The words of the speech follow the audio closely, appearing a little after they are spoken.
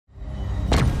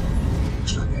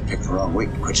Picked the wrong week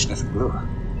and quit sniffing glue.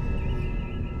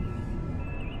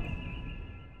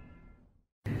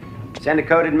 Send a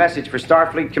coded message for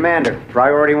Starfleet Commander,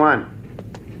 Priority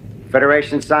 1.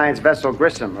 Federation science vessel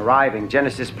Grissom arriving,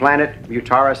 Genesis planet,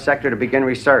 Mutara sector to begin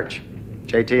research.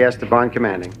 JTS to Bond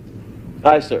Commanding.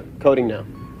 Aye, sir. Coding now.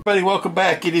 Everybody, welcome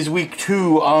back. It is week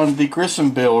 2 on the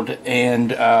Grissom build,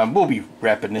 and we'll be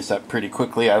wrapping this up pretty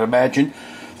quickly, I'd imagine.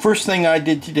 First thing I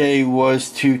did today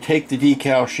was to take the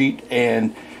decal sheet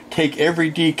and take every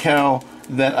decal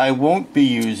that I won't be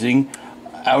using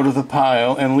out of the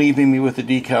pile and leaving me with the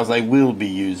decals I will be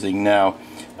using. Now,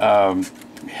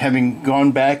 having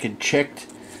gone back and checked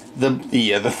the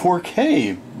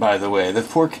 4K, by the way, the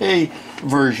 4K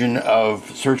version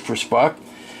of Search for Spock,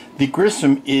 the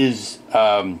Grissom is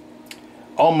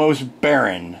almost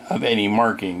barren of any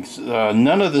markings.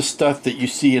 None of the stuff that you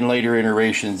see in later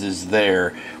iterations is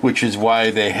there, which is why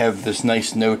they have this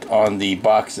nice note on the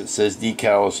box that says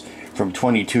decals from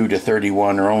 22 to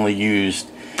 31 are only used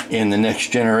in the next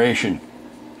generation.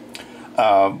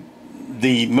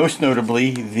 Most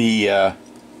notably, none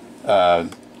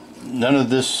of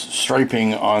this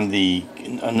striping on the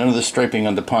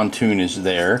pontoon is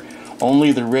there.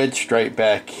 Only the red stripe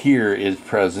back here is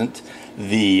present.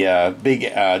 The big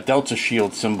Delta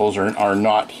shield symbols are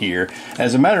not here.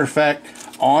 As a matter of fact,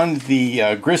 on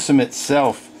the Grissom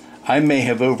itself, I may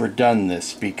have overdone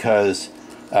this because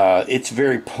it's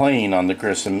very plain on the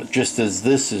Grissom, just as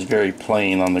this is very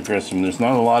plain on the Grissom. There's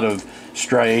not a lot of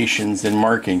striations and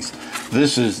markings.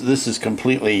 This is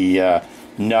completely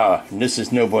this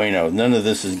is no bueno. None of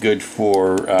this is good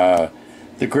for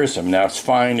the Grissom. Now, it's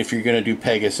fine if you're going to do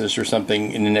Pegasus or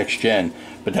something in the next gen,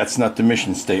 but that's not the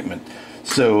mission statement.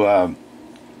 So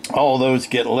all those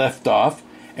get left off,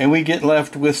 and we get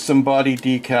left with some body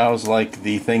decals like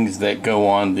the things that go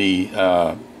on the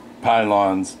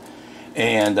pylons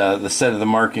and the set of the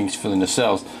markings for the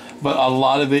nacelles. But a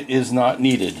lot of it is not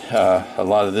needed. A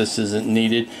lot of this isn't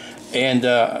needed, and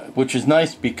which is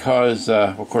nice because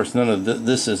of course none of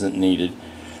this isn't needed.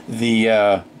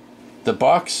 The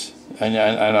box, and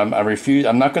I refuse.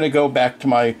 I'm not going to go back to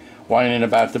my whining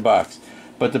about the box,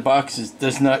 but the box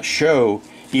does not show,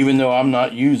 even though I'm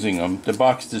not using them. The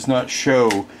box does not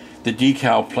show the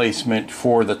decal placement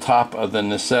for the top of the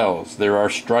nacelles. There are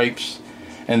stripes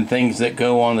and things that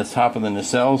go on the top of the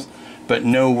nacelles, but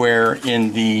nowhere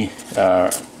in the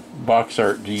box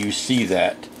art do you see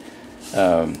that.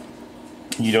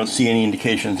 You don't see any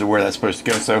indications of where that's supposed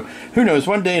to go. So who knows,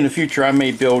 one day in the future I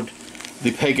may build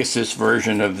the Pegasus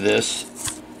version of this,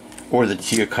 or the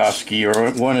Tchaikovsky,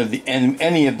 or one of the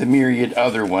any of the myriad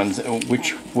other ones,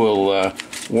 which will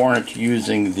warrant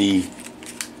using the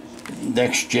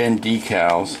next gen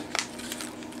decals.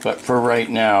 But for right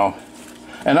now,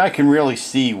 and I can really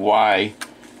see why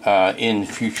in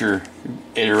future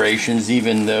iterations,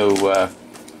 even though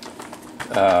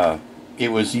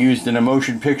it was used in a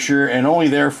motion picture and only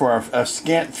there for a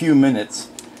scant few minutes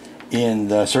in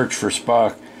the Search for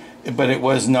Spock, but it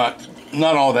was not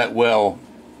all that well,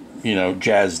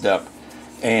 jazzed up.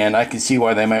 And I can see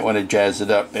why they might want to jazz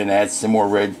it up and add some more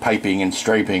red piping and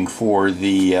striping for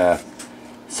the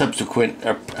subsequent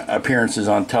appearances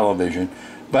on television.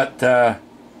 But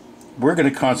we're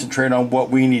going to concentrate on what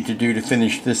we need to do to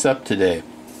finish this up today.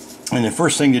 And the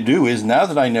first thing to do is, now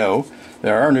that I know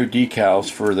there are no decals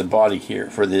for the body here,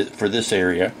 for this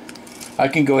area, I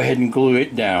can go ahead and glue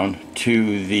it down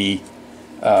to the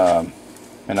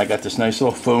and I got this nice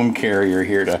little foam carrier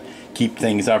here to keep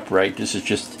things upright. This is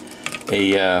just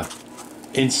a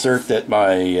insert that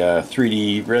my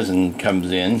 3D resin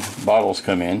comes in, bottles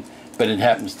come in, but it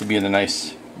happens to be in a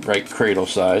nice bright cradle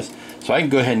size. So I can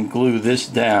go ahead and glue this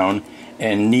down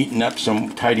and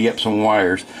tidy up some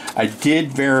wires. I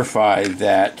did verify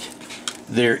that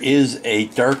there is a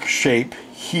dark shape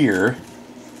here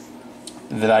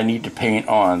that I need to paint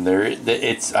on.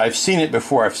 I've seen it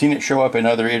before. I've seen it show up in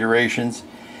other iterations,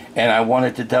 and I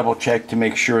wanted to double check to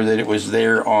make sure that it was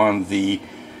there on the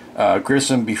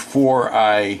Grissom before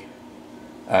I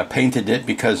painted it,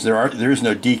 because there's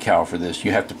no decal for this.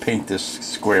 You have to paint this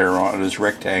square on, this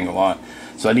rectangle on.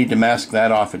 So I need to mask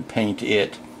that off and paint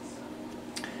it,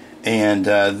 and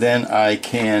then I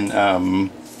can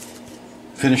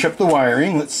finish up the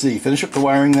wiring. Let's see, finish up the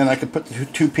wiring, then I can put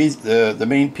the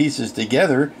main pieces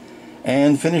together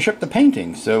and finish up the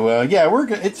painting. So yeah,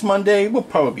 it's Monday. We'll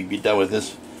probably be done with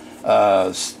this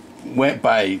went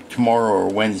by tomorrow or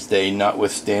Wednesday,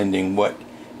 notwithstanding what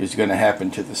is going to happen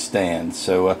to the stand.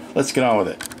 So let's get on with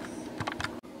it.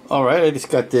 Alright, I just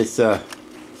got this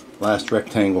last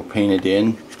rectangle painted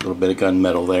in, a little bit of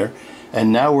gunmetal there,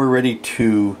 and now we're ready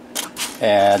to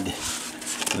add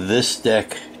this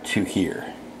deck to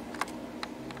here.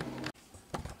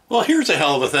 Well, here's a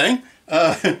hell of a thing.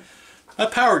 My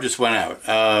power just went out.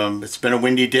 It's been a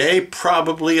windy day.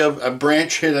 Probably a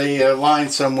branch hit a line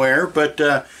somewhere, but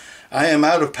I am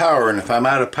out of power, and if I'm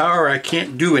out of power, I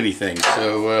can't do anything.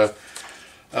 So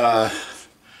I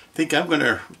think I'm going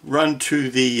to run to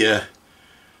the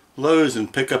Lowe's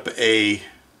and pick up see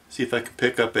if I can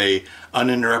pick up a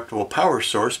uninterruptible power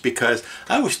source, because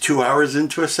I was 2 hours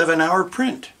into a 7-hour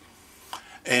print.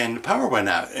 And the power went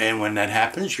out, and when that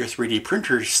happens, your 3D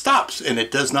printer stops and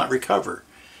it does not recover.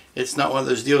 It's not one of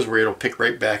those deals where it'll pick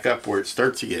right back up where it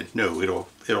starts again. No, it'll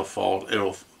fall,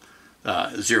 it'll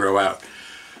zero out.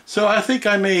 So I think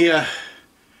I may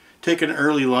take an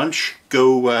early lunch,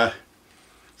 go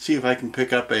see if I can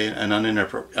pick up an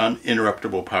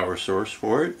uninterruptible power source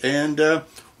for it, and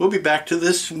we'll be back to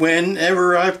this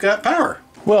whenever I've got power.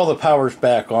 Well, the power's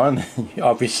back on,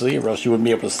 obviously, or else you wouldn't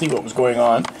be able to see what was going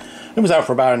on. It was out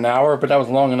for about an hour, but that was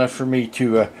long enough for me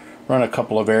to run a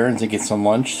couple of errands and get some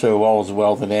lunch, so all is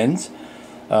well that ends.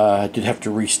 I did have to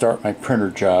restart my printer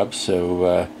job,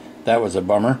 so that was a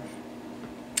bummer.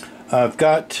 I've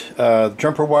got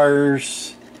jumper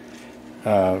wires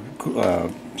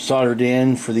soldered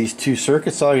in for these two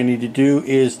circuits. All you need to do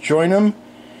is join them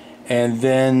and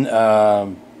then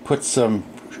put some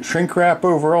shrink wrap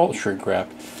over all shrink wrap.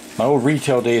 My old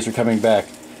retail days are coming back.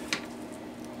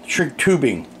 Shrink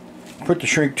tubing. Put the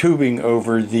shrink tubing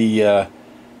over the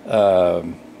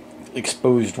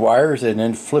exposed wires and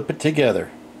then flip it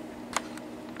together.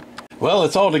 Well,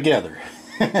 it's all together.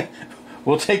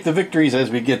 We'll take the victories as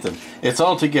we get them. It's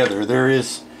all together. There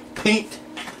is paint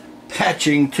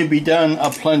patching to be done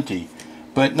aplenty,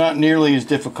 but not nearly as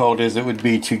difficult as it would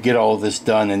be to get all this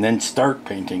done and then start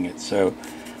painting it. So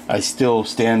I still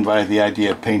stand by the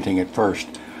idea of painting it first.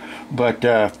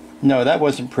 But no, that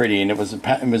wasn't pretty, and it was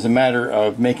a matter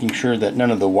of making sure that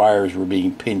none of the wires were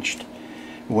being pinched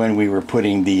when we were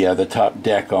putting the top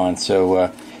deck on.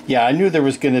 So yeah, I knew there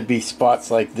was going to be spots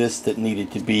like this that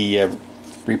needed to be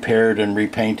repaired and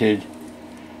repainted.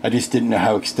 I just didn't know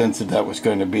how extensive that was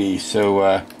going to be.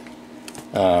 So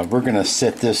we're going to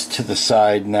set this to the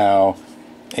side now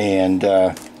and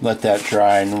let that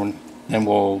dry, and then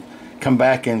we'll come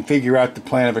back and figure out the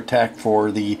plan of attack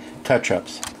for the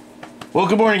touch-ups. Well,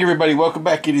 good morning, everybody. Welcome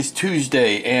back. It is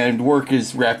Tuesday, and work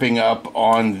is wrapping up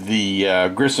on the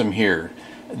Grissom here.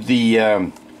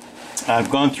 I've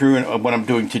gone through, and what I'm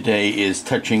doing today is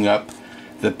touching up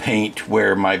the paint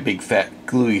where my big fat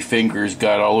gluey fingers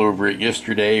got all over it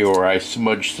yesterday, or I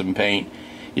smudged some paint.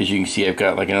 As you can see, I've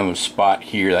got like another spot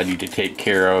here that I need to take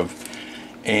care of,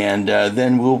 and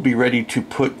then we'll be ready to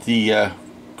put the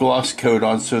gloss coat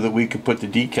on so that we can put the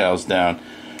decals down.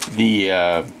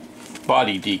 The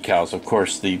body decals, of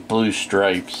course, the blue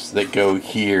stripes that go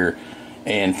here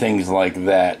and things like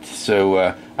that.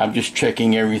 So I'm just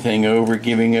checking everything over,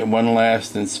 giving it one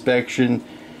last inspection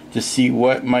to see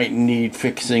what might need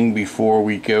fixing before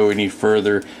we go any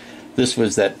further. This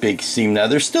was that big seam. Now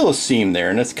there's still a seam there,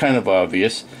 and it's kind of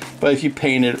obvious, but if you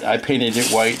paint it, I painted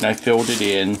it white and I filled it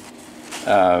in.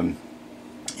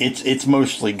 It's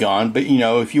mostly gone, but you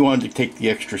know, if you wanted to take the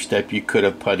extra step, you could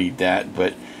have puttied that,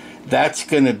 but that's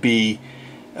going to be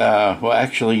well,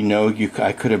 actually no,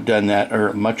 I could have done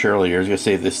that much earlier. I was going to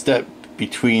say the step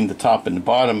between the top and the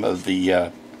bottom of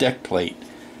the deck plate,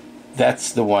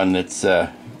 that's the one that's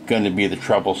going to be the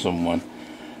troublesome one.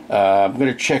 I'm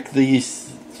going to check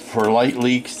these for light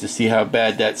leaks to see how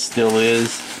bad that still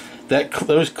is.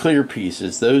 Those clear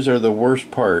pieces, those are the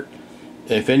worst part.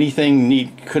 If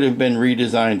anything could have been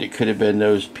redesigned, it could have been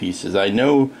those pieces. I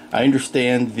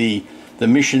understand the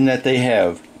mission that they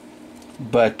have,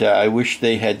 but I wish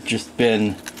they had just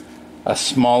been a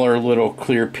smaller little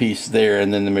clear piece there,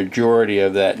 and then the majority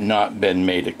of that not been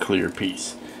made a clear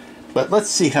piece. But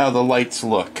let's see how the lights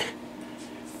look.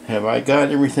 Have I got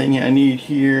everything I need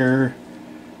here?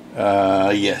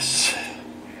 Yes.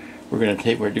 We're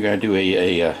gonna do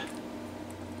a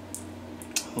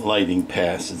lighting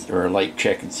pass or a light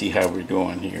check and see how we're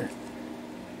doing here.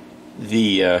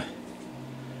 The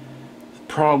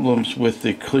problems with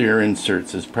the clear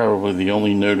inserts is probably the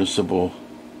only noticeable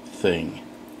thing.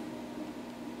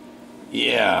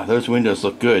 Yeah, those windows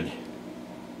look good.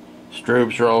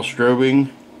 Strobes are all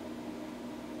strobing.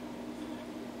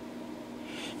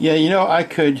 Yeah, you know, I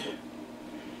could...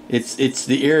 It's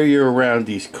the area around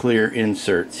these clear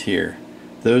inserts here.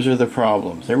 Those are the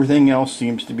problems. Everything else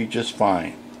seems to be just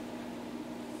fine.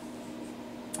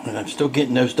 And I'm still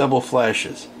getting those double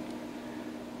flashes.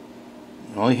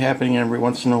 Only happening every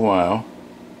once in a while.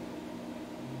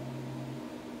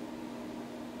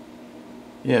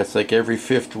 Yeah, it's like every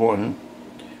fifth one.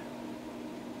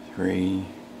 3,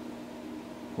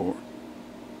 4.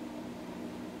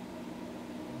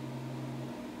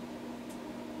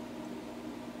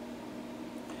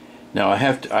 Now I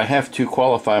have to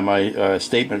qualify my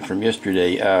statement from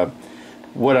yesterday.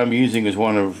 What I'm using is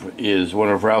one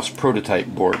of Ralph's prototype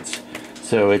boards,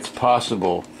 so it's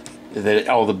possible that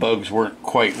all the bugs weren't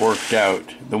quite worked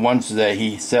out. The ones that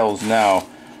he sells now,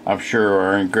 I'm sure,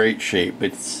 are in great shape.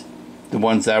 It's the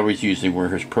ones I was using were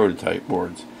his prototype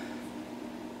boards.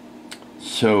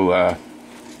 So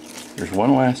there's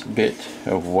one last bit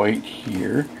of white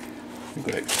here. I'm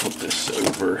going to flip this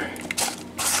over.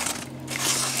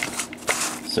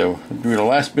 So do the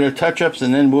last bit of touch-ups,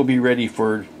 and then we'll be ready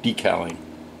for decaling.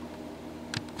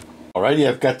 Alrighty,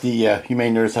 I've got the, you may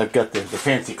notice I've got the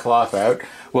fancy cloth out.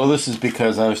 Well, this is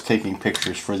because I was taking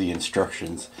pictures for the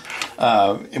instructions.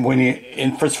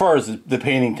 And as far as the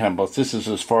painting templates, this is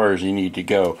as far as you need to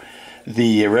go.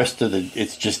 The rest of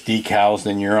it's just decals,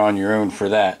 and you're on your own for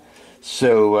that.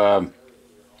 So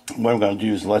what I'm going to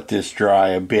do is let this dry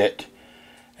a bit,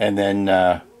 and then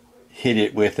hit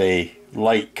it with a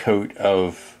light coat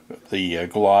of the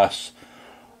gloss.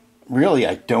 Really,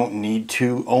 I don't need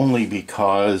to, only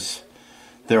because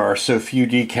there are so few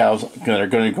decals that are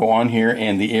going to go on here,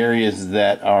 and the areas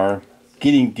that are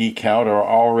getting decaled are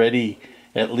already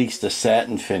at least a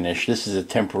satin finish. This is a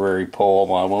temporary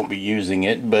pole. I won't be using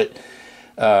it, but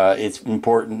it's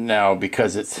important now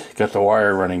because it's got the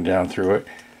wire running down through it.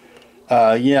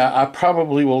 Yeah, I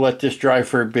probably will let this dry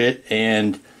for a bit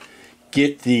and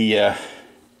get the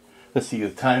let's see, the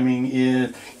timing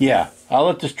is, yeah, I'll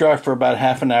let this dry for about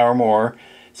half an hour more.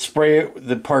 Spray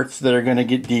the parts that are going to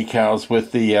get decals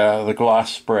with the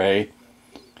gloss spray,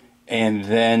 and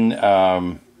then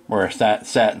or a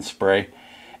satin spray,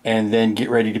 and then get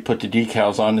ready to put the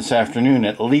decals on this afternoon.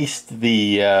 At least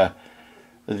the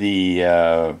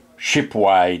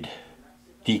ship-wide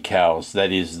decals,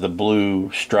 that is the blue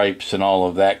stripes and all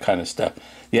of that kind of stuff.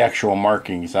 The actual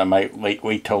markings, I might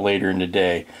wait till later in the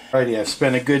day. Alrighty, I've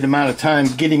spent a good amount of time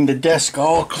getting the desk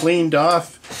all cleaned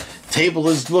off. Table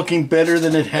is looking better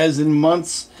than it has in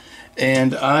months,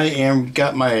 and I am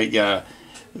got my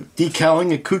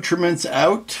decaling accoutrements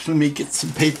out. Let me get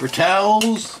some paper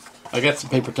towels. I got some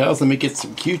paper towels. Let me get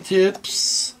some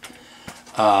Q-tips.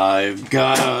 I've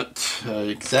got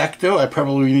X-Acto. I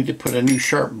probably need to put a new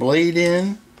sharp blade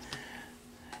in,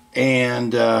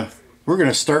 and we're going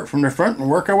to start from the front and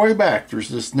work our way back. There's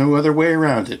just no other way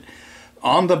around it.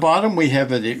 On the bottom, we have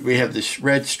this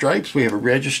red stripes. We have a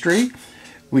registry.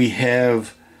 We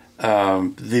have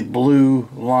the blue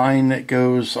line that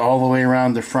goes all the way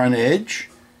around the front edge.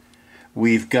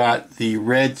 We've got the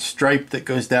red stripe that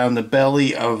goes down the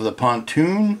belly of the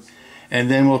pontoon,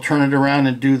 and then we'll turn it around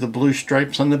and do the blue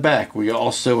stripes on the back. We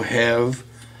also have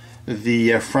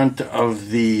the front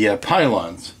of the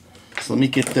pylons. So let me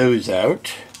get those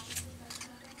out.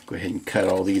 Go ahead and cut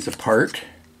all these apart.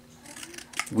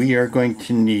 We are going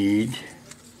to need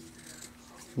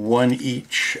one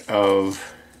each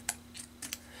of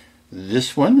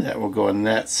this one. That will go on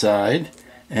that side.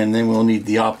 And then we'll need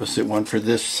the opposite one for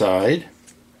this side.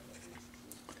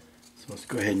 So let's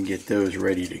go ahead and get those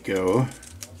ready to go.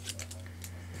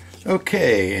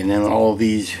 Okay, and then all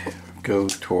these go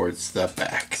towards the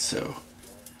back. So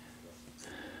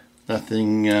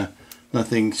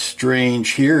nothing strange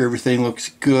here. Everything looks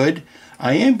good.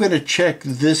 I am going to check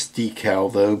this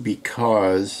decal though,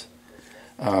 because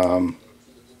it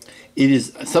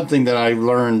is something that I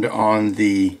learned on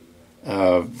the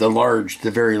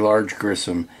very large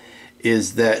Grissom,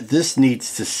 is that this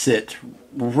needs to sit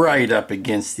right up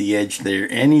against the edge there.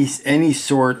 Any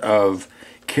sort of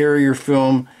carrier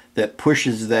film that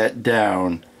pushes that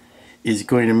down is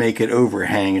going to make it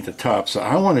overhang at the top. So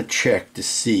I want to check to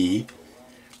see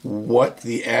what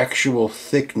the actual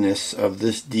thickness of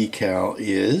this decal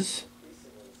is,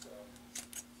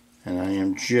 and I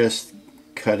am just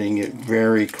cutting it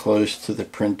very close to the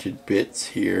printed bits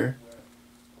here,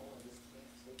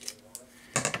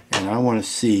 and I want to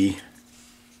see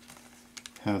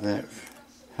how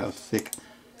thick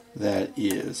that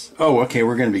is. Oh, okay,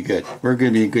 we're going to be good. We're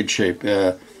going to be in good shape.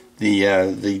 The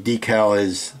decal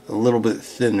is a little bit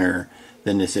thinner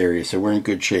than this area, so we're in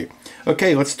good shape.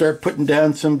 Okay, let's start putting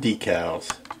down some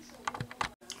decals.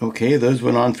 Okay, those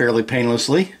went on fairly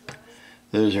painlessly.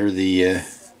 Those are the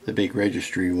big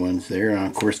registry ones there, and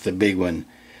of course the big one,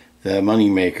 the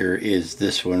money maker, is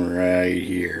this one right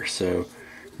here. So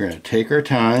we're going to take our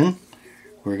time.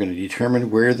 We're going to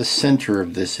determine where the center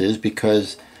of this is,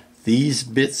 because these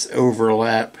bits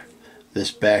overlap this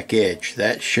back edge.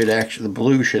 That should actually, the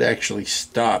blue should actually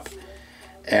stop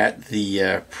at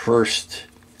the first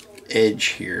edge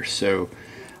here. So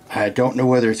I don't know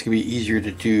whether it's going to be easier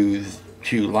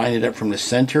to line it up from the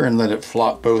center and let it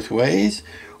flop both ways,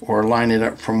 or line it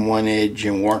up from one edge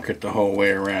and work it the whole way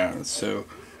around. So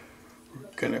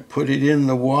Gonna put it in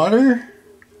the water.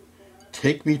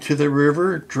 Take me to the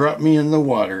river, drop me in the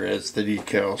water, as the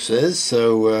decal says.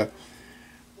 So,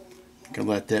 gonna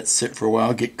let that sit for a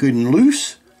while, get good and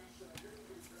loose,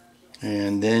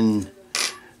 and then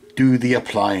do the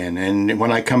applying. And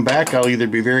when I come back, I'll either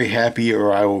be very happy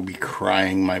or I will be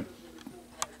crying my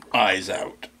eyes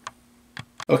out.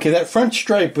 Okay, that front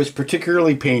stripe was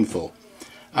particularly painful.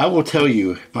 I will tell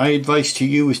you, my advice to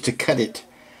you is to cut it.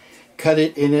 Cut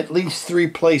it in at least 3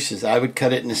 places. I would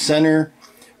cut it in the center,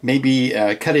 maybe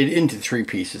cut it into 3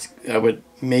 pieces. I would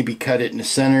maybe cut it in the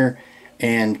center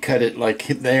and cut it like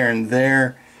there and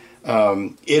there.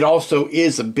 It also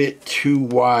is a bit too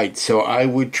wide, so I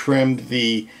would trim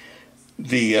the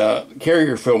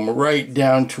carrier film right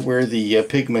down to where the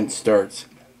pigment starts.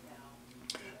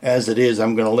 As it is,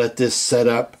 I'm going to let this set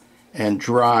up and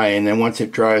dry, and then once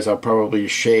it dries, I'll probably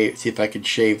see if I could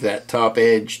shave that top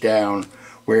edge down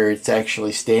where it's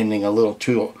actually standing a little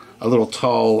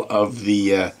tall of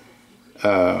the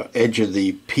edge of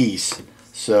the piece.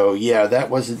 So yeah, that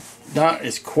wasn't not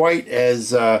as quite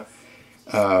as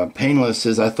painless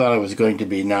as I thought it was going to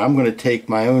be. Now I'm going to take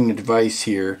my own advice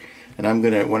here, and I'm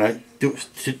going to, when I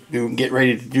get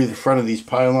ready to do the front of these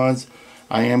pylons,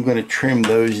 I am going to trim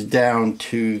those down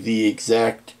to the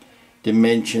exact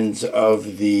dimensions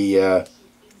of the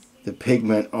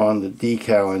pigment on the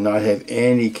decal and not have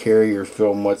any carrier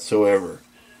film whatsoever.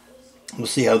 We'll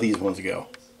see how these ones go.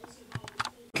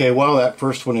 Okay, while that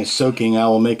first one is soaking, I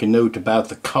will make a note about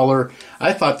the color.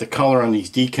 I thought the color on these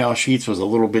decal sheets was a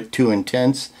little bit too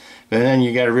intense, but then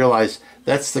you got to realize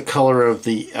that's the color of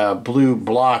the blue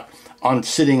block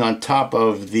sitting on top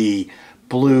of the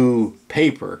blue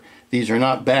paper. These are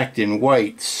not backed in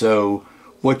white, so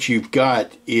what you've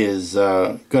got is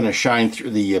going to shine through.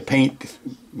 The paint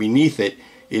beneath it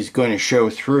is going to show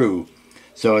through.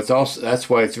 So it's also, that's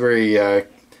why it's a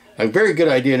very good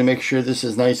idea to make sure this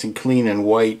is nice and clean and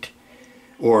white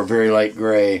or very light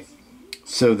gray,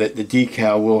 so that the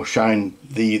decal will shine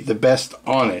the best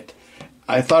on it.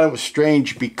 I thought it was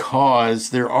strange because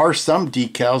there are some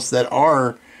decals that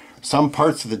are, some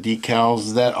parts of the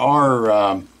decals that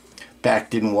are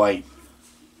backed in white.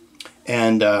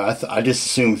 And I just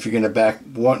assume if you're going to back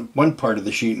one part of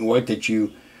the sheet in white that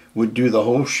you would do the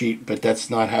whole sheet, but that's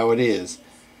not how it is.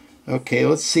 Okay,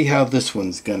 let's see how this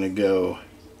one's going to go.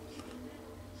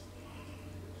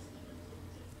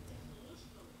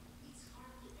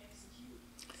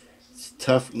 It's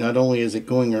tough. Not only is it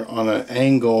going on an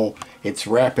angle, it's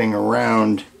wrapping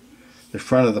around the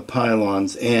front of the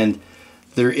pylons, and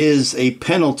there is a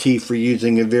penalty for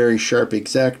using a very sharp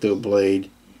X-Acto blade,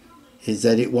 is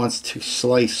that it wants to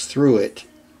slice through it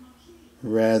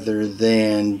rather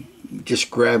than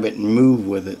just grab it and move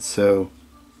with it. So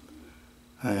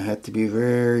I have to be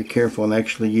very careful and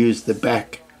actually use the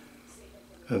back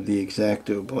of the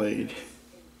X-Acto blade.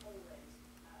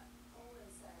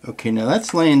 Okay, now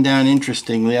that's laying down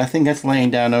interestingly. I think that's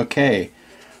laying down okay,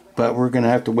 but we're going to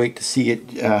have to wait to see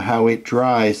it how it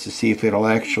dries to see if it'll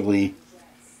actually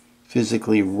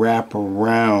physically wrap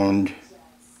around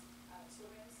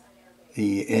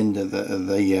the end of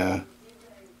the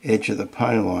edge of the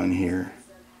pylon here.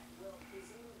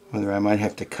 Whether I might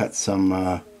have to cut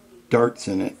some darts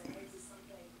in it,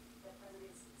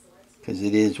 because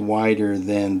it is wider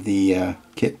than the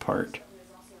kit part.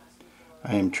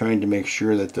 I am trying to make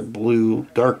sure that the blue,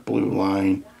 dark blue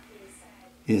line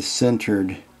is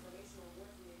centered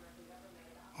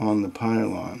on the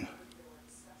pylon.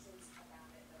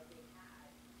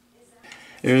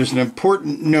 There's an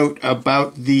important note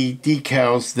about the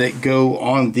decals that go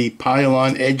on the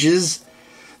pylon edges.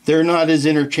 They're not as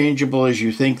interchangeable as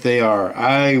you think they are.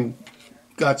 I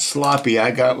got sloppy.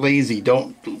 I got lazy.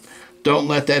 Don't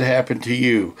let that happen to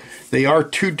you. They are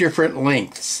 2 different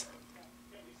lengths.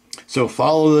 So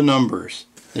follow the numbers.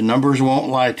 The numbers won't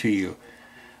lie to you.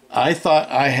 I thought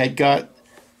I had got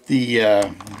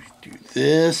the, do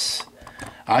this.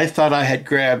 I thought I had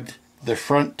grabbed the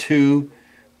front 2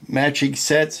 matching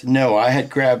sets. No, I had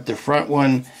grabbed the front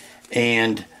one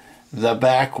and the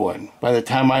back one. By the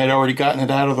time I had already gotten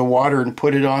it out of the water and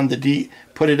put it on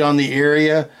the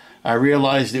area, I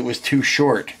realized it was too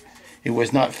short. It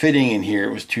was not fitting in here.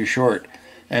 It was too short,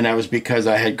 and that was because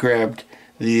I had grabbed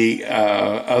the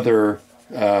other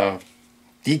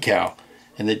decal.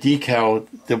 And the decal,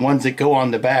 the ones that go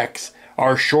on the backs,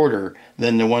 are shorter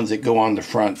than the ones that go on the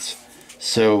fronts.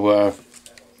 So,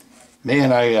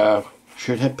 man, I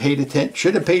should have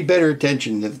paid better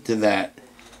attention to that.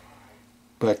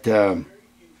 But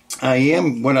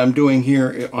what I'm doing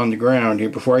here on the ground here,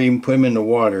 before I even put them in the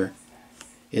water,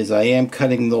 is I am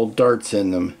cutting little darts in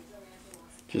them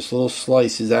just little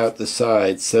slices out the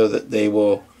sides so that they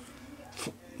will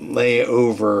lay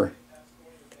over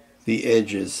the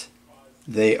edges.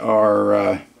 They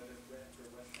are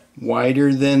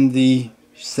wider than the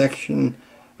section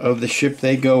of the ship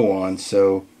they go on,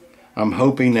 so I'm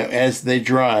hoping that as they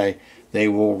dry they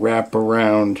will wrap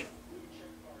around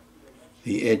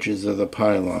the edges of the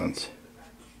pylons.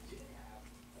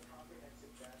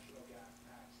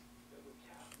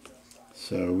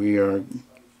 So we are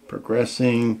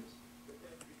progressing,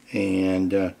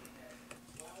 and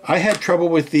I had trouble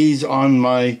with these on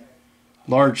my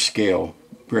large scale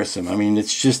Grissom. I mean,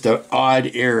 it's just an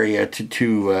odd area to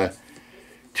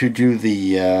do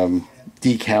the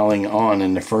decaling on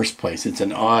in the first place. It's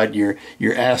an odd, you're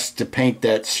asked to paint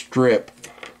that strip.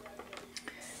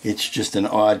 It's just an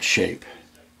odd shape.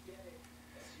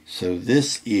 So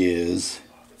this is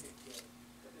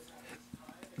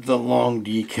the long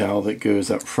decal that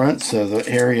goes up front. So the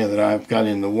area that I've got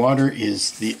in the water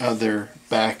is the other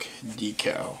back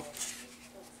decal.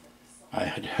 I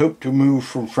had hoped to move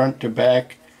from front to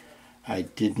back. I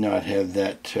did not have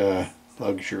that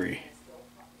luxury.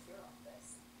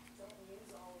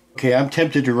 Okay, I'm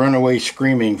tempted to run away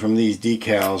screaming from these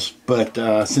decals, but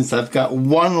since I've got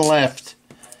one left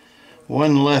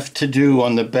to do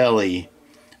on the belly,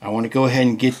 I want to go ahead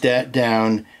and get that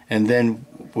down, and then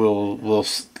we'll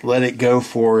let it go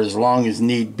for as long as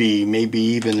need be, maybe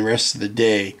even the rest of the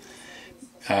day,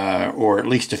 or at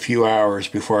least a few hours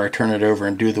before I turn it over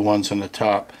and do the ones on the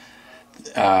top.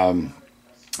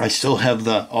 I still have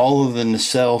all of the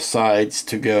nacelle sides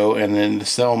to go, and then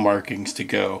nacelle markings to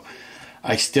go.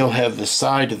 I still have the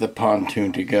side of the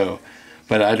pontoon to go,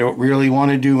 but I don't really want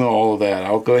to do all of that.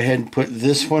 I'll go ahead and put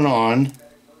this one on,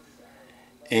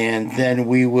 and then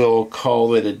we will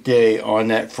call it a day on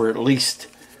that for at least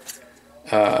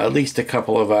a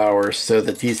couple of hours, so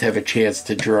that these have a chance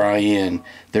to dry in.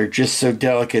 They're just so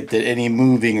delicate that any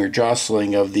moving or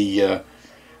jostling of the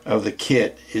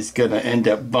kit is going to end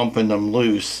up bumping them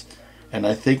loose. And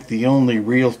I think the only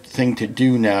real thing to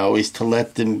do now is to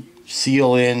let them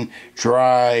seal in,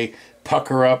 dry,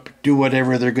 pucker up, do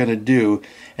whatever they're going to do,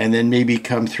 and then maybe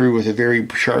come through with a very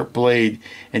sharp blade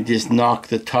and just knock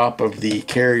the top of the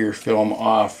carrier film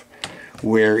off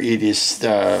where it is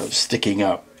sticking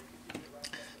up.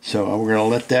 So we're going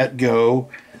to let that go.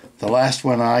 The last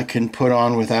one I can put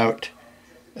on without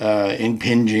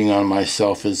impinging on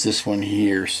myself is this one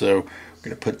here. So I'm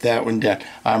going to put that one down.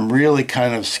 I'm really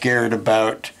kind of scared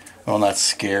about, well, not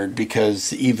scared,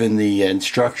 because even the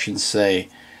instructions say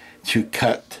to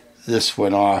cut this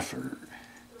one off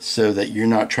so that you're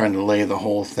not trying to lay the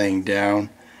whole thing down.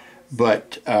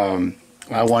 But I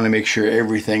want to make sure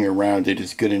everything around it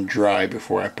is good and dry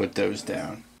before I put those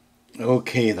down.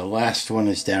 Okay, the last one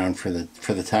is down for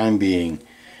the time being,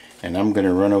 and I'm going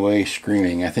to run away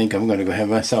screaming. I think I'm going to go have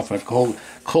myself a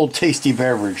cold tasty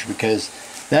beverage, because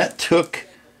that took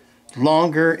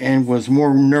longer and was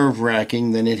more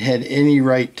nerve-wracking than it had any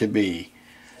right to be.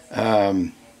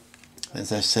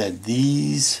 As I said,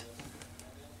 these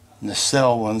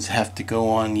nacelle ones have to go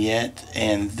on yet,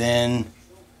 and then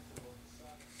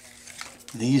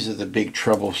these are the big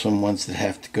troublesome ones that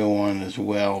have to go on as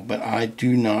well, but I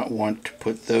do not want to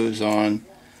put those on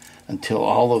until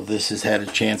all of this has had a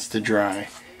chance to dry.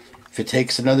 If it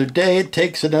takes another day, it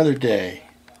takes another day.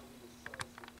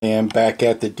 And back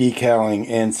at the decaling,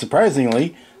 and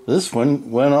surprisingly, this one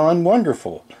went on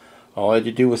wonderful. All I had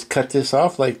to do was cut this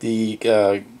off like the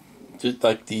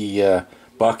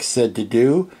box said to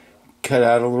do. Cut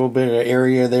out a little bit of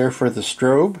area there for the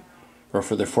strobe, or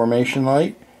for the formation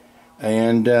light.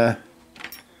 And let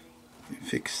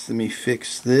me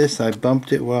fix this. I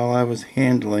bumped it while I was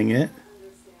handling it.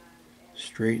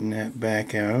 Straighten that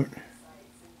back out.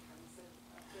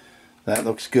 That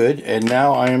looks good. And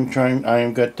now I am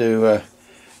got to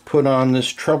put on this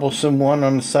troublesome one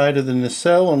on the side of the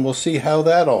nacelle, and we'll see how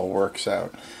that all works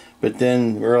out. But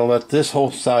then we'll let this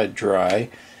whole side dry,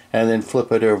 and then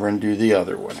flip it over and do the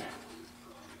other one.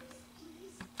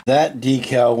 That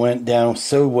decal went down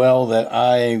so well that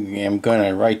I am going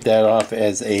to write that off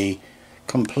as a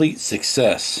complete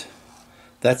success.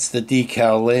 That's the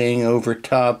decal laying over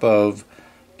top of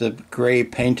the gray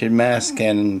painted mask,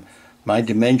 and my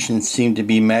dimensions seem to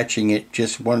be matching it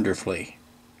just wonderfully.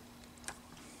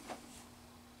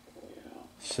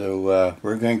 So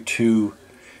we're going to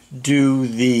do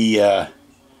the,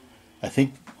 I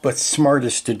think what's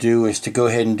smartest to do is to go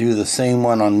ahead and do the same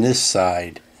one on this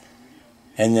side.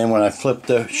 And then when I flip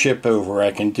the ship over,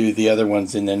 I can do the other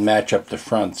ones and then match up the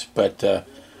fronts. But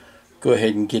go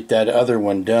ahead and get that other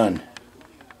one done.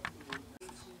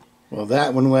 Well,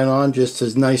 that one went on just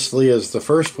as nicely as the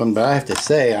first one, but I have to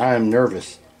say, I am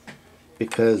nervous.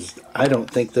 because I don't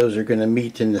think those are going to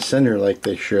meet in the center like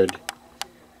they should.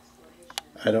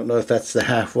 I don't know if that's the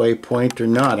halfway point or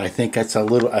not. I think that's a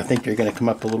little, I think they're going to come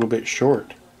up a little bit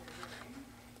short.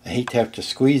 I hate to have to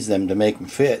squeeze them to make them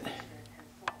fit.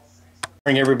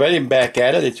 Morning everybody, I'm back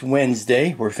at it. It's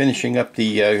Wednesday. We're finishing up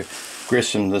the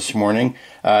Grissom this morning.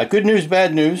 Good news,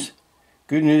 bad news.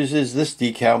 Good news is this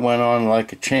decal went on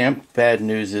like a champ. Bad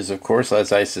news is, of course,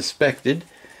 as I suspected,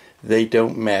 they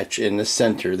don't match in the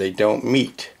center. They don't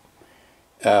meet.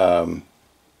 That's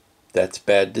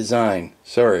bad design.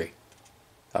 Sorry.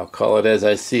 I'll call it as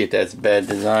I see it. That's bad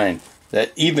design.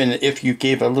 That even if you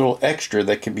gave a little extra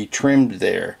that could be trimmed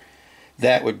there,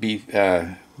 that would be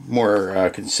more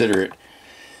considerate.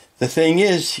 The thing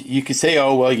is, you could say,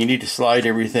 oh, well, you need to slide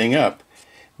everything up.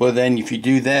 Well, then if you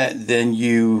do that, then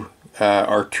you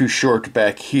are too short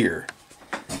back here.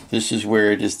 This is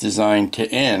where it is designed to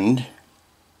end.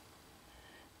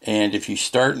 And if you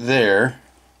start there,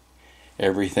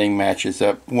 everything matches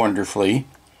up wonderfully.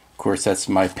 Of course, that's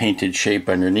my painted shape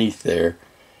underneath there.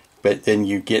 But then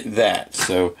you get that.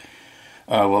 So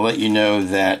we'll let you know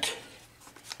that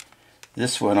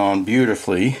this went on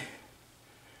beautifully.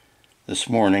 This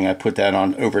morning I put that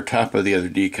on over top of the other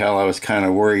decal. I was kind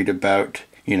of worried about,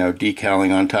 you know,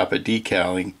 decaling on top of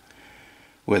decaling,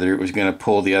 whether it was going to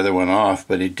pull the other one off,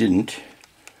 but it didn't.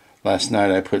 Last night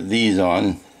I put these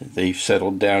on. They've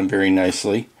settled down very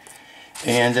nicely.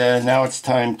 And now it's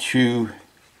time to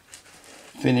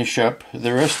finish up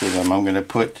the rest of them. I'm going to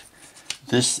put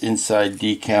this inside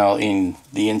decal in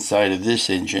the inside of this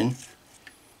engine.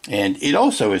 And it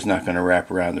also is not going to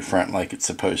wrap around the front like it's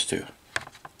supposed to.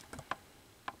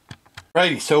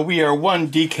 Righty, so we are one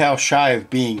decal shy of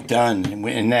being done,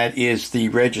 and that is the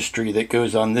registry that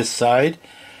goes on this side.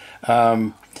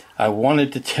 I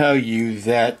wanted to tell you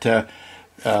that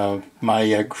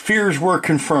my fears were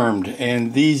confirmed,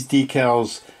 and these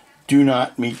decals do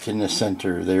not meet in the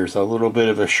center. There's a little bit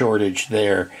of a shortage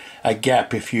there, a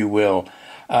gap if you will.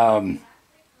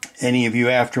 Any of you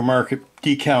aftermarket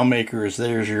decal makers,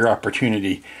 there's your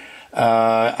opportunity.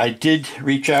 I did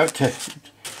reach out to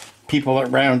people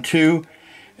at round 2.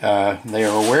 They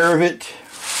are aware of it.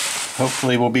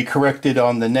 Hopefully will be corrected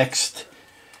on the next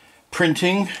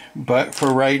printing, but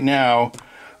for right now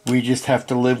we just have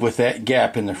to live with that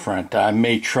gap in the front. I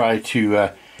may try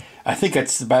to I think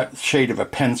it's about the shade of a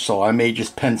pencil. I may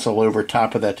just pencil over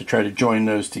top of that to try to join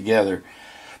those together.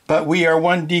 But we are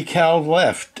one decal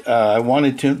left. I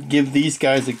wanted to give these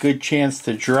guys a good chance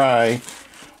to dry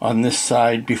on this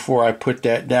side before I put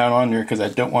that down on there, because I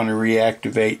don't want to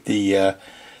reactivate the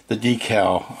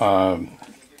decal.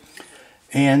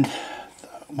 And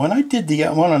when I did the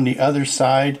one on the other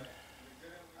side,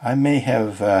 I may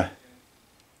have,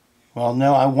 well,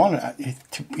 no, I want to,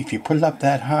 if you put it up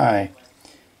that high,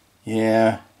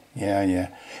 yeah.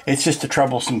 It's just a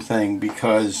troublesome thing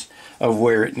because of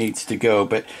where it needs to go.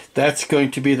 But that's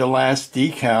going to be the last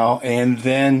decal, and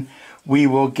then we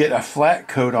will get a flat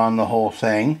coat on the whole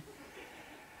thing.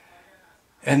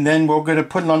 And then we're going to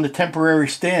put it on the temporary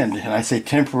stand. And I say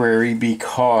temporary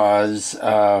because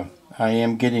I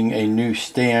am getting a new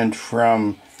stand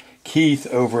from Keith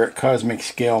over at Cosmic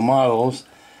Scale Models,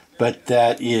 but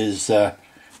that is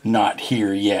not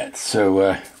here yet. So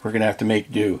we're going to have to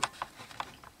make do.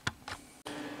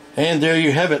 And there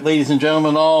you have it, ladies and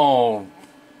gentlemen, all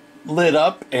lit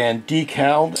up and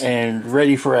decaled and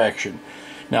ready for action.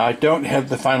 Now, I don't have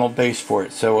the final base for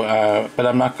it, so but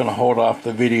I'm not going to hold off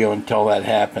the video until that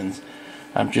happens.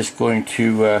 I'm just going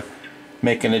to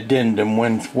make an addendum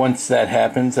once that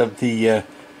happens of the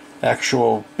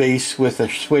actual base with a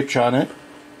switch on it.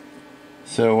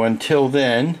 So until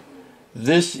then,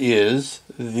 this is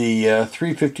the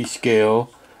 350 scale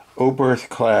Oberth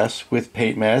class with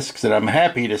paint masks, and I'm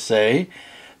happy to say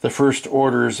the first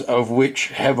orders of which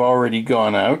have already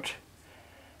gone out,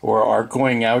 or are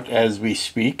going out as we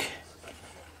speak.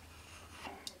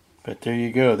 But there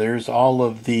you go. There's all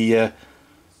of the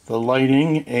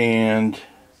lighting, and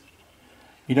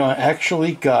you know, I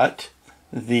actually got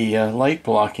the light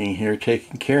blocking here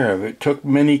taken care of. It took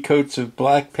many coats of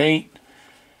black paint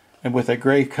and with a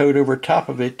gray coat over top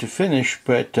of it to finish,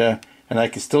 but and I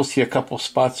can still see a couple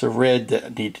spots of red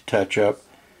that need to touch up.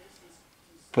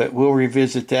 But we'll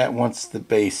revisit that once the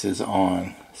base is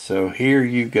on. So here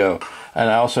you go. And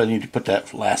I also need to put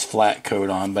that last flat coat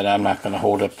on, but I'm not going to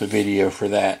hold up the video for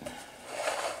that.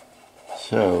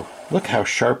 So look how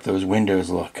sharp those windows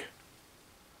look.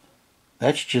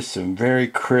 That's just some very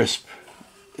crisp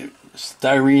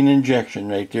styrene injection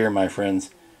right there, my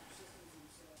friends.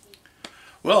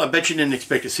 Well, I bet you didn't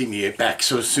expect to see me back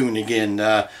so soon again,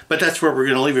 but that's where we're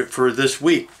going to leave it for this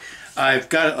week. I've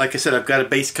got, like I said, I've got a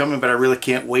base coming, but I really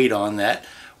can't wait on that.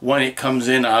 When it comes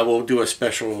in, I will do a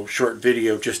special short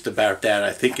video just about that.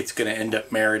 I think it's going to end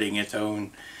up meriting its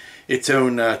own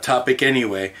topic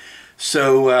anyway.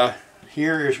 So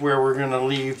here is where we're going to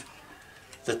leave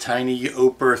the tiny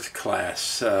Oberth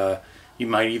class. You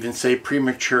might even say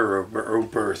premature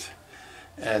Oberth.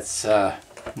 That's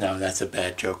no, that's a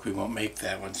bad joke. We won't make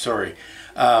that one. Sorry.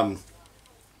 A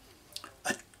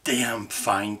damn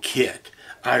fine kit.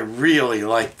 I really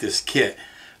like this kit.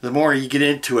 The more you get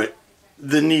into it,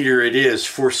 the neater it is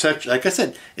for such, like I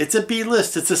said, it's a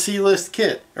B-list, it's a C-list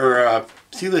kit, or a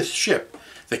C-list ship.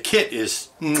 The kit is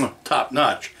top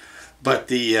notch, but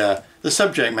the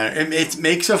subject matter, it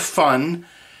makes a fun,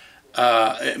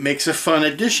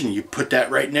 addition. You put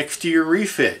that right next to your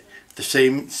refit. The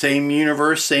same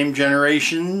universe, same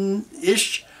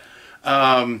generation-ish.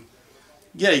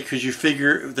 Yeah, because you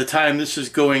figure the time this is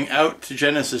going out to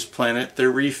Genesis Planet, their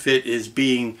refit is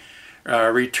being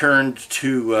returned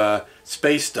to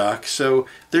space dock, so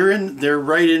they're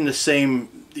right in the same.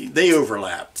 They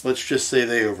overlap. Let's just say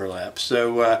they overlap.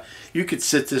 So you could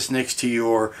sit this next to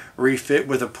your refit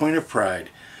with a point of pride.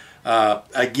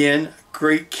 Again,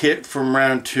 great kit from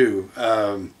round 2.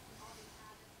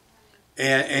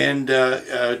 And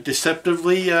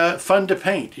deceptively fun to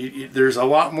paint. There's a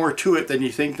lot more to it than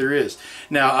you think there is.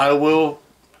 Now, I will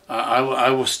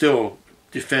still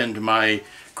defend my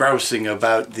grousing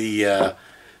about the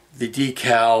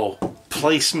decal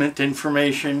placement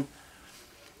information.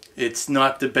 It's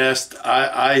not the best.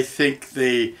 I think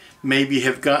they maybe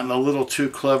have gotten a little too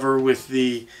clever with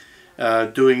the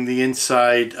doing the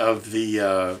inside of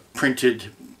the printed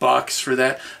box for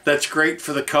that. That's great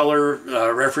for the color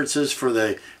references for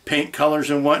the paint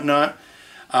colors and whatnot.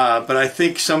 But I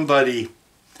think somebody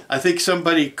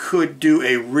could do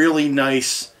a really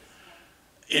nice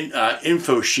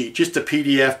info sheet, just a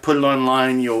PDF, put it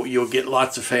online. You'll get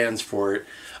lots of fans for it,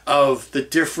 of the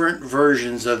different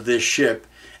versions of this ship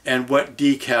and what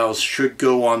decals should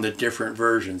go on the different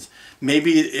versions.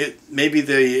 Maybe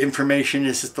the information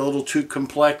is just a little too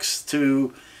complex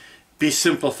to be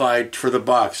simplified for the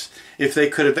box. If they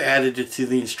could have added it to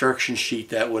the instruction sheet,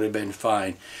 that would have been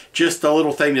fine. Just a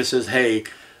little thing that says, hey,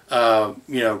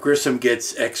 Grissom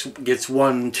gets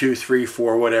 1, 2, 3,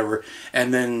 4, whatever,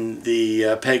 and then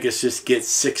the Pegasus gets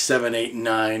 6, 7, 8,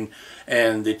 9,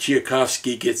 and the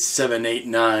Tchaikovsky gets 7, 8,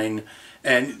 9.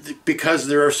 And because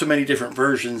there are so many different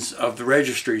versions of the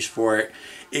registries for it,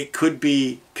 it could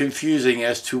be confusing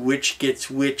as to which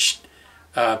gets which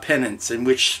pennants and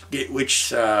which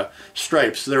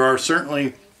stripes. There are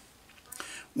certainly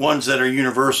ones that are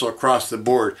universal across the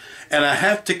board, and I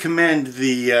have to commend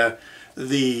the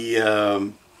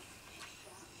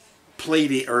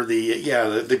plating, or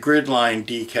the grid line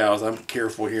decals. I'm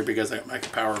careful here because my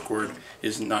power cord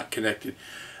is not connected,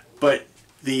 but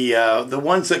the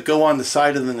ones that go on the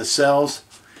side of the nacelles,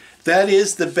 that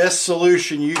is the best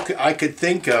solution I could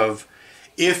think of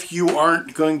if you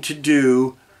aren't going to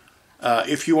do a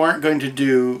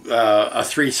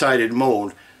three-sided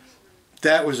mold.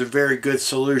 That was a very good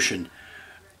solution.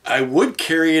 I would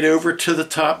carry it over to the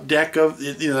top deck of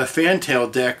the fantail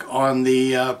deck on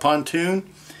the pontoon.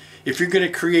 If you're going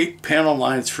to create panel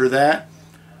lines for that,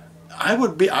 I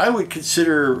would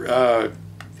consider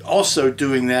also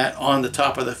doing that on the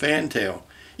top of the fantail.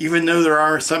 Even though there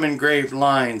are some engraved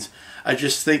lines, I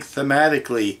just think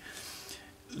thematically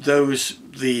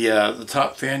the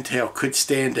top fantail could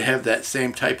stand to have that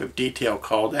same type of detail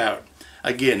called out.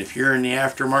 Again, if you're in the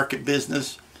aftermarket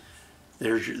business,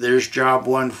 there's job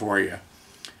one for you.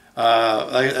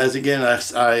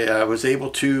 I was able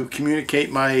to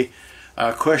communicate my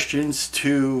questions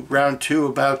to round 2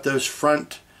 about those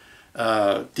front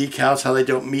decals, how they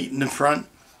don't meet in the front.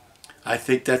 I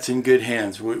think that's in good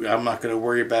hands. I'm not going to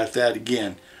worry about that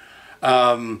again.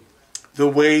 The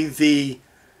way the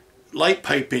light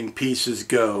piping pieces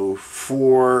go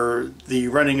for the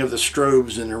running of the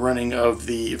strobes and the running of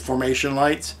the formation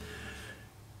lights,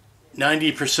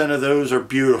 90% of those are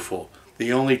beautiful.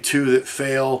 The only 2 that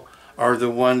fail are the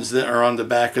ones that are on the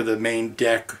back of the main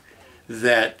deck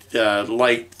that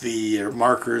light the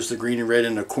markers, the green and red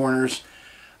in the corners.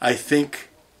 I think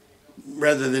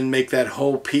rather than make that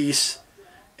whole piece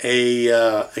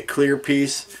a clear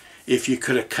piece, if you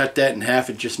could have cut that in half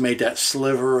and just made that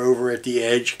sliver over at the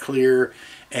edge clear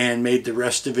and made the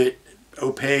rest of it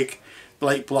opaque,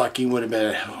 light blocking would have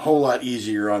been a whole lot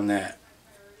easier on that.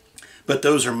 But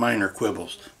those are minor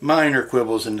quibbles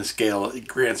in the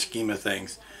grand scheme of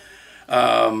things.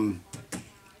 The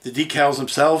decals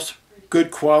themselves,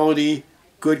 good quality,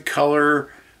 good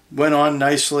color, went on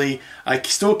nicely. I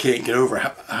still can't get over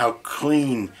how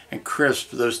clean and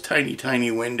crisp those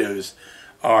tiny windows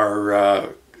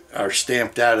are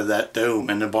stamped out of that dome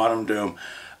and the bottom dome.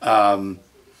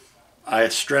 I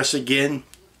stress again,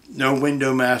 no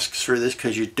window masks for this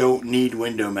because you don't need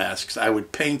window masks. I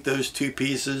would paint those two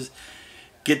pieces,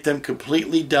 get them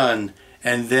completely done,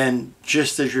 and then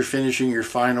just as you're finishing your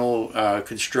final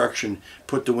construction,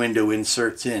 put the window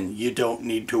inserts in. You don't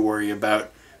need to worry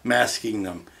about masking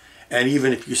them. And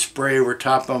even if you spray over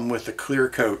top of them with a clear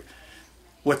coat,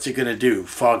 what's it going to do?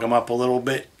 Fog them up a little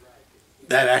bit?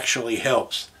 That actually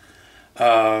helps.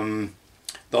 The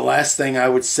last thing I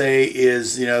would say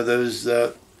is, you know,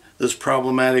 those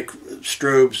problematic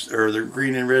strobes or the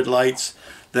green and red lights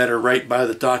that are right by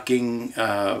the docking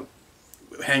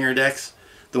hanger decks,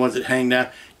 the ones that hang down.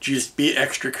 Just be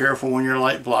extra careful when you're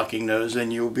light blocking those,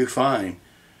 and you'll be fine.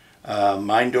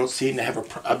 Mine don't seem to have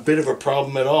a bit of a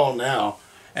problem at all now,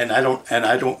 and I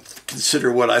don't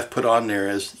consider what I've put on there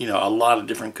as, you know, a lot of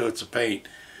different coats of paint,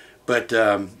 but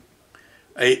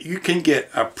you can get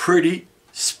a pretty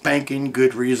spanking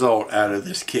good result out of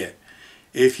this kit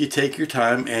if you take your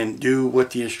time and do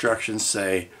what the instructions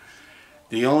say.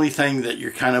 The only thing that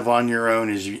you're kind of on your own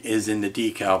is in the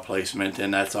decal placement,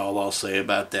 and that's all I'll say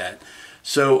about that.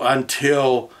 So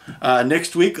until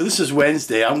next week, this is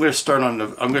Wednesday. I'm going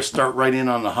to start right in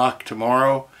on the Hawk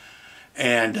tomorrow,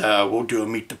 and we'll do a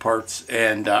meet the parts.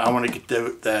 And I want to get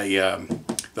the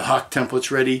Hawk templates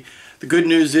ready. The good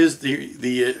news is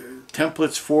the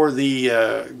templates for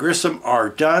the Grissom are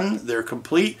done. They're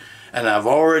complete, and I've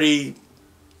already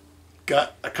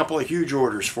got a couple of huge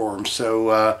orders for them.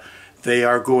 So they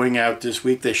are going out this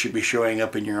week. They should be showing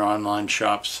up in your online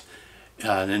shops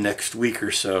in the next week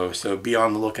or so. So be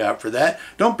on the lookout for that.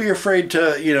 Don't be afraid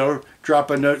to, you know, drop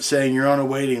a note saying you're on a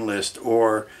waiting list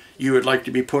or you would like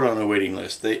to be put on a waiting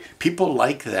list. People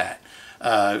like that.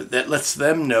 That lets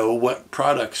them know what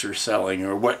products are selling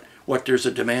or what there's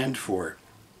a demand for.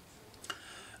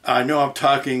 I know I'm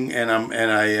talking and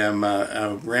I am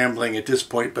rambling at this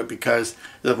point, but because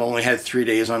I've only had 3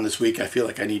 days on this week, I feel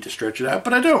like I need to stretch it out,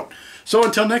 but I don't. So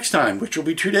until next time, which will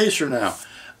be 2 days from now,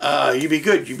 you be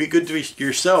good. You be good to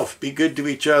yourself. Be good to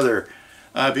each other.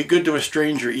 Be good to a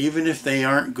stranger, even if they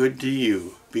aren't good to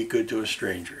you. Be good to a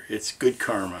stranger. It's good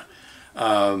karma.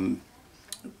 And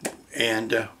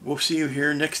we'll see you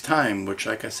here next time, which,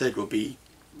 like I said, will be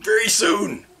very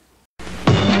soon.